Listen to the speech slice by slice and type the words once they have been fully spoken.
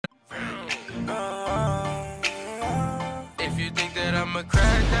I'ma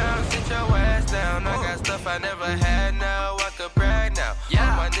crack down, sit your ass down. I got stuff I never had now, I could brag now.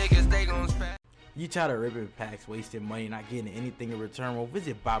 Yeah, my niggas, they gon' spread. You tired of ripping packs, wasting money, not getting anything in return? Well,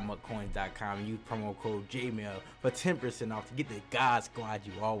 visit buymocoins.com and use promo code Jmell for 10% off to get the God Squad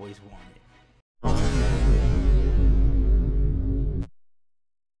you always wanted.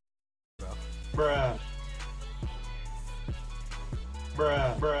 Bruh.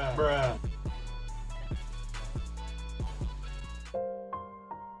 Bruh, bruh, bruh.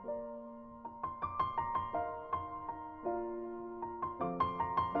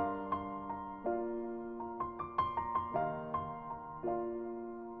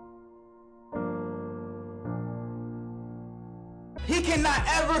 He cannot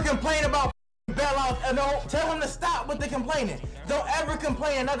ever complain about bailouts. No, tell him to stop with the complaining. Don't ever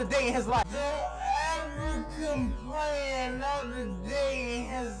complain another day in his life. Don't ever complain another day in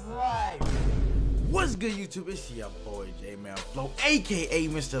his life. What's good, YouTube? It's your boy Jmellflo, aka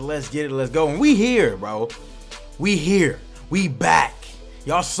Mr. Let's Get It, Let's Go. And we here, bro. We here. We back.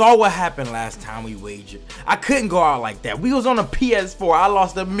 Y'all saw what happened last time we wagered. I couldn't go out like that. We was on a PS4. I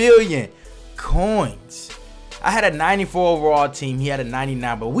lost 1 million coins. I had a 94 overall team, he had a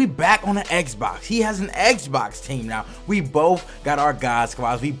 99, but we back on the Xbox. He has an Xbox team now. We both got our God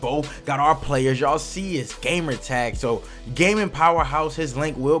Squads, we both got our players. Y'all see his gamer tag. So Gaming Powerhouse, his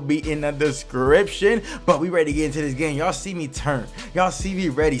link will be in the description. But we ready to get into this game. Y'all see me turn. Y'all see me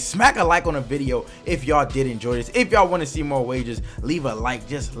ready. Smack a like on the video if y'all did enjoy this. If y'all want to see more wagers, leave a like.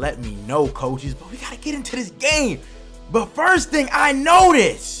 Just let me know, coaches. But we gotta get into this game. But first thing I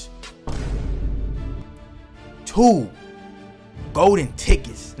noticed, 2 golden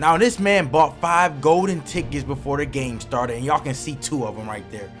tickets. Now this man bought 5 golden tickets before the game started, and y'all can see 2 of them right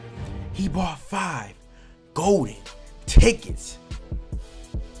there. He bought 5 golden tickets.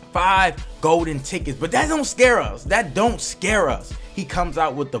 5 golden tickets, but that don't scare us. That don't scare us. He comes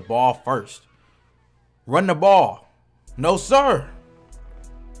out with the ball first. Run the ball. No sir.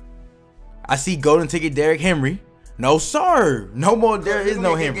 I see golden ticket Derrick Henry. No sir. No more. There is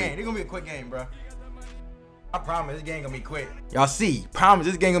no Henry. It's gonna be a quick game, bro. I promise this game gonna be quick. Y'all see, promise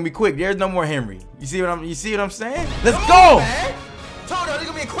this game gonna be quick. There's no more Henry. You see what I'm saying? Let's go, man. Told you, this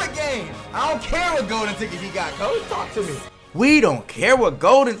gonna be a quick game. I don't care what golden tickets he got, coach. Talk to me. We don't care what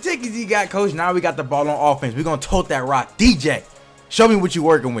golden tickets he got, coach. Now we got the ball on offense. We're gonna tote that rock. DJ, show me what you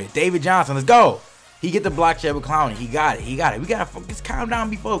working with. David Johnson, let's go. He get the block shot with Clowney. He got it. He got it. We gotta focus, calm down,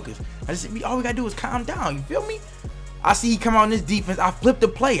 be focused. All we gotta do is calm down. You feel me? I see he come out in this defense. I flipped the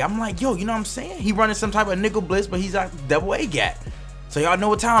play. I'm like, yo, you know what I'm saying? He running some type of nickel blitz, but he's a double A gap. So y'all know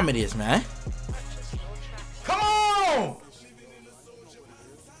what time it is, man. Come on!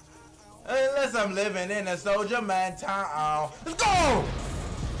 Unless I'm living in a soldier man town. Let's go!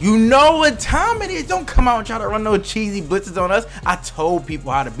 You know what time it is. Don't come out and try to run no cheesy blitzes on us. I told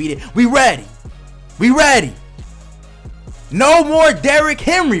people how to beat it. We ready. We ready. No more Derrick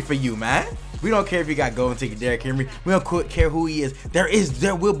Henry for you, man. We don't care if you got golden ticket Derrick Henry. We don't care who he is.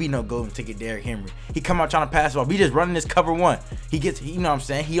 There will be no golden ticket Derrick Henry. He come out trying to pass the ball. We just running this cover 1. He gets, you know what I'm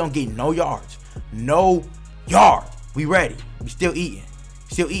saying? He don't get no yards. No yards. We ready. We still eating.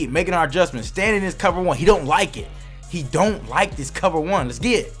 Still eating. Making our adjustments. Standing in this cover 1. He don't like it. He don't like this cover 1. Let's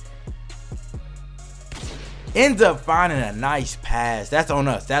get it. Ends up finding a nice pass. That's on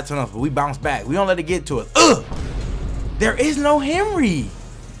us. That's on us. But we bounce back. We don't let it get to us. Ugh. There is no Henry.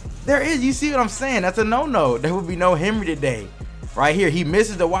 There is, you see what I'm saying? That's a no-no. There will be no Henry today. Right here, he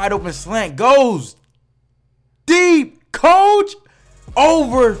misses the wide open slant. Goes deep, coach.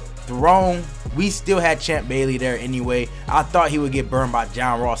 Overthrown. We still had Champ Bailey there anyway. I thought he would get burned by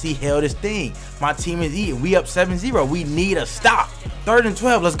John Ross. He held his thing. My team is eating. We up 7-0. We need a stop. 3rd and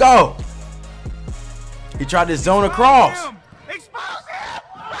 12. Let's go. He tried to zone across.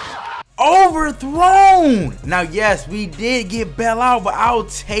 Overthrown. Now yes, we did get bail out, but I'll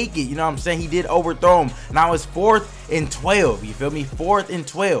take it. You know what I'm saying? He did overthrow him. Now it's 4th and 12. You feel me? 4th and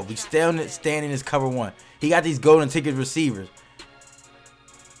 12. We still standing in his cover 1. He got these golden ticket receivers.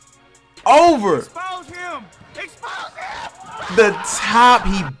 Over. Expose him. Expose him. The top,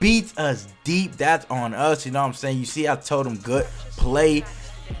 he beats us deep. That's on us. You know what I'm saying? You see, I told him good play.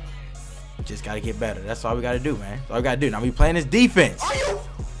 Just gotta get better. That's all we gotta do, man. That's all we gotta do. Now we playing this defense. Are you?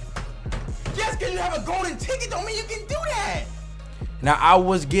 Just because you have a golden ticket don't mean you can do that. Now I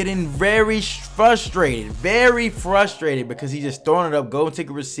was getting very frustrated because he's just throwing it up golden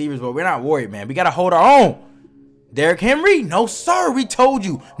ticket receivers, but we're not worried, man. We gotta hold our own. Derrick Henry? No sir, we told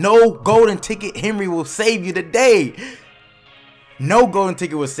you. No golden ticket Henry will save you today. No golden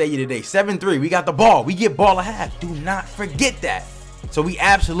ticket will save you today. 7-3, we got the ball. We get ball a half. Do not forget that. So we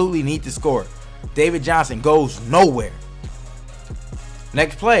absolutely need to score. David Johnson goes nowhere.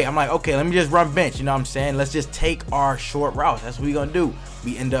 Next play, I'm like, okay, let me just run bench. You know what I'm saying? Let's just take our short routes. That's what we gonna do.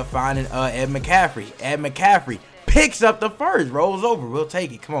 We end up finding Ed McCaffrey. Ed McCaffrey picks up the first, rolls over. We'll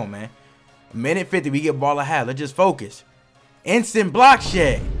take it. Come on, man. A minute 50, we get ball at half. Let's just focus. Instant block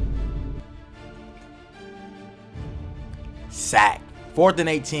shed. Sack. 4th and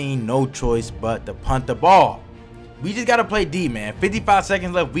 18, no choice but to punt the ball. We just gotta play D, man. 55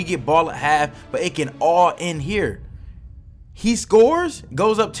 seconds left. We get ball at half, but it can all end here. He scores,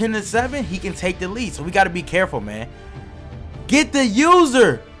 goes up 10-7. He can take the lead, so we gotta be careful, man. Get the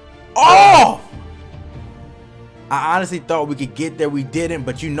user off. I honestly thought we could get there. We didn't,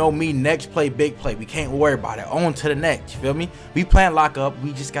 but you know me. Next play, big play. We can't worry about it. On to the next. You feel me? We playing lock up.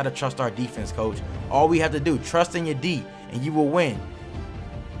 We just gotta trust our defense, coach. All we have to do, trust in your D, and you will win.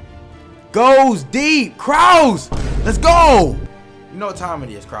 Goes deep. Kraus. Let's go. You know what time it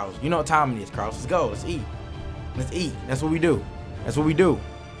is, Kraus. You know what time it is, Kraus. Let's go. Let's eat. Let's eat. That's what we do. That's what we do.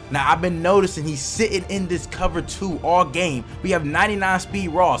 Now, I've been noticing he's sitting in this cover 2 all game. We have 99 speed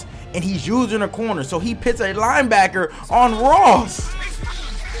Ross, and he's using a corner, so he puts a linebacker on Ross.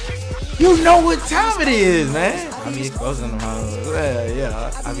 You know what time it is, man. I be exposing them hoes.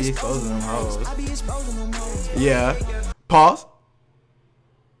 Yeah. I be exposing them hoes. Yeah. Pause.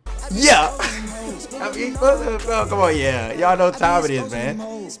 Yeah. I mean, come on, yeah. Y'all know what time it is, man.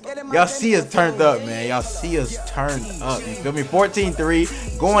 Y'all see us turned up, man. Y'all see us turned up. You feel me?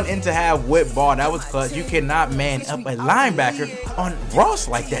 14-3, going into half with ball. That was clutch. You cannot man up a linebacker on Ross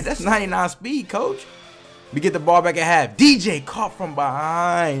like that. That's 99 speed, coach. We get the ball back at half. DJ caught from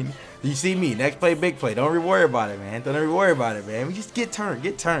behind. You see me? Next play, big play. Don't even worry about it, man. Don't even worry about it, man. We just get turned.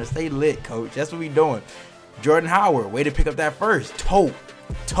 Stay lit, coach. That's what we doing. Jordan Howard, way to pick up that first. Tote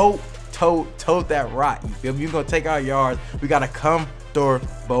that rock. You feel me? You're gonna take our yards. We got a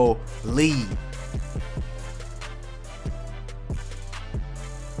comfortable lead.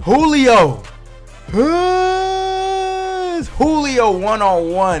 Julio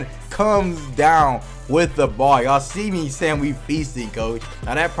one-on-one comes down with the ball. Y'all see me saying we feasting, coach.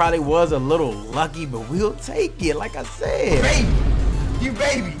 Now that probably was a little lucky, but we'll take it. Like I said, Baby, you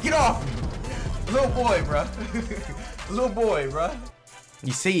baby, get off me. Little boy, bro. Little boy, bro.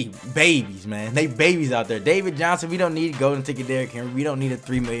 You see, babies, man. They babies out there. David Johnson, we don't need golden ticket Derrick Henry. We don't need a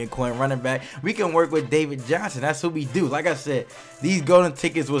 3 million coin running back. We can work with David Johnson. That's what we do. Like I said, these golden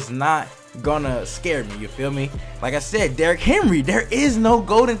tickets was not gonna scare me. You feel me? Like I said, Derrick Henry, there is no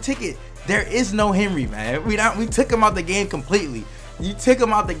golden ticket. There is no Henry, man. We took him out the game completely. You took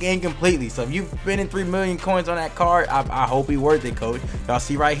him out the game completely. So if you've been in 3 million coins on that card, I hope he worth it, coach. Y'all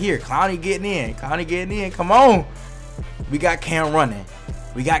see right here, Clowney getting in. Clowney getting in. Come on. We got Cam running.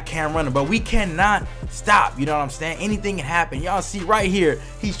 But we cannot stop. You know what I'm saying? Anything can happen. Y'all see right here,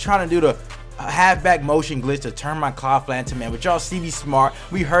 he's trying to do the halfback motion glitch to turn my Cloud flat into man. But y'all see me smart.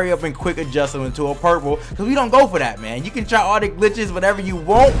 We hurry up and quick adjust them into a purple because we don't go for that, man. You can try all the glitches, whatever you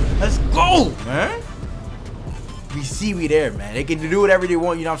want. Let's go, man. We see we there, man. They can do whatever they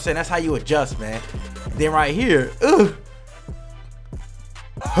want. You know what I'm saying? That's how you adjust, man. Then right here, that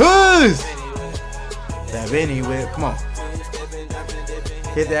Vinny whip. Come on.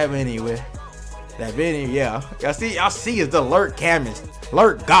 Hit that Vinny whip. That Vinny, yeah. Y'all see it's the alert canvas.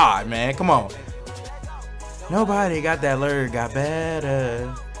 Alert God, man. Come on. Nobody got that alert, got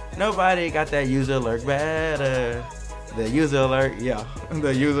better. Nobody got that user alert better. The user alert, yeah.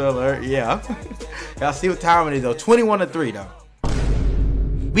 The user alert, yeah. Y'all see what time it is though. 21-3 though.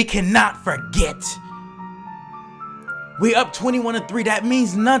 We cannot forget. We up 21-3. That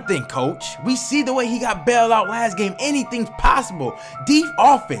means nothing, coach. We see the way he got bailed out last game. Anything's possible. Deep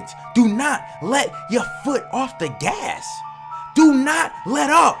offense. Do not let your foot off the gas. Do not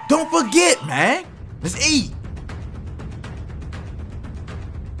let up. Don't forget, man. Let's eat.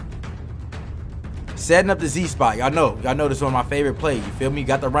 Setting up the Z spot. Y'all know this is one of my favorite plays. You feel me?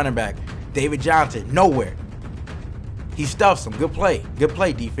 Got the running back. David Johnson. Nowhere. He stuffs him. Good play. Good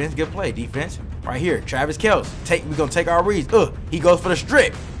play, defense. Good play, defense. Right here, Travis Kelce. We're going to take our reads. He goes for the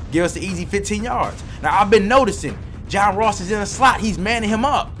strip. Give us the easy 15 yards. Now, I've been noticing John Ross is in a slot. He's manning him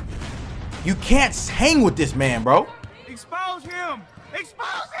up. You can't hang with this man, bro. Expose him!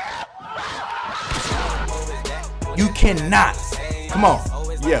 Expose him! You cannot. Come on.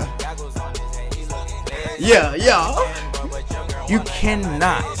 Yeah. You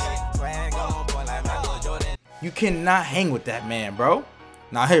cannot. You cannot hang with that man, bro.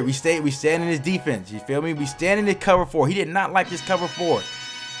 Now here, we stand in his defense. You feel me? We stand in his cover 4. He did not like this cover 4.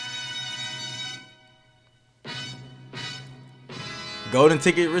 Golden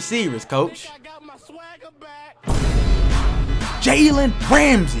ticket receivers, coach. Jalen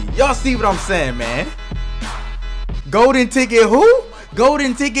Ramsey. Y'all see what I'm saying, man? Golden ticket who?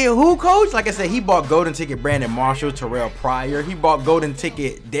 Golden ticket who, coach? Like I said, he bought golden ticket Brandon Marshall, Terrell Pryor. He bought golden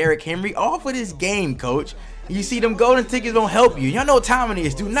ticket Derrick Henry, all for this game, coach. You see, them golden tickets don't help you. Y'all know what time it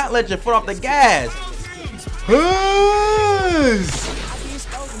is. Do not let your foot off the gas.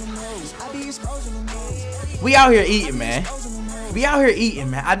 We out here eating, man. We out here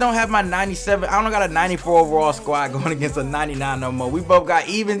eating, man. I don't have my 97. I don't got a 94 overall squad going against a 99 no more. We both got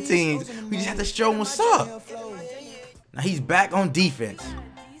even teams. We just have to show him what's up. Now he's back on defense.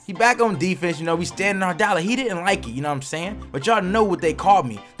 He back on defense. You know, we standing our dollar. He didn't like it. You know what I'm saying? But y'all know what they called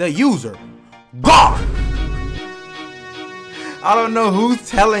me. The user. God. I don't know who's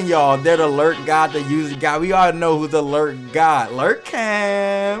telling y'all they're the lurk god, the user god. We all know who's the lurk god. Lurk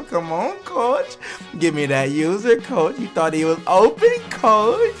cam. Come on, coach. Give me that user, coach. You thought he was open,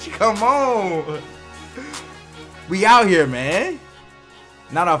 coach? Come on. We out here, man.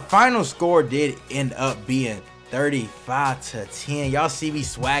 Now the final score did end up being 35-10. Y'all see me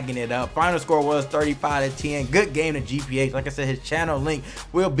swagging it up. Final score was 35-10. Good game to GPH. Like I said, his channel link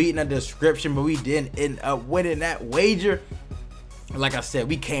will be in the description, but we didn't end up winning that wager. Like I said,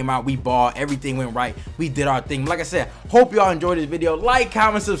 we came out, we balled, everything went right, we did our thing. Like I said, hope y'all enjoyed this video. Like,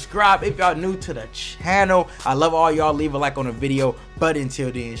 comment, subscribe if y'all new to the channel. I love all y'all. Leave a like on the video. But until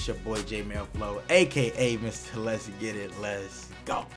then, it's your boy Jmellflo, aka Mr. Let's Get It. Let's go.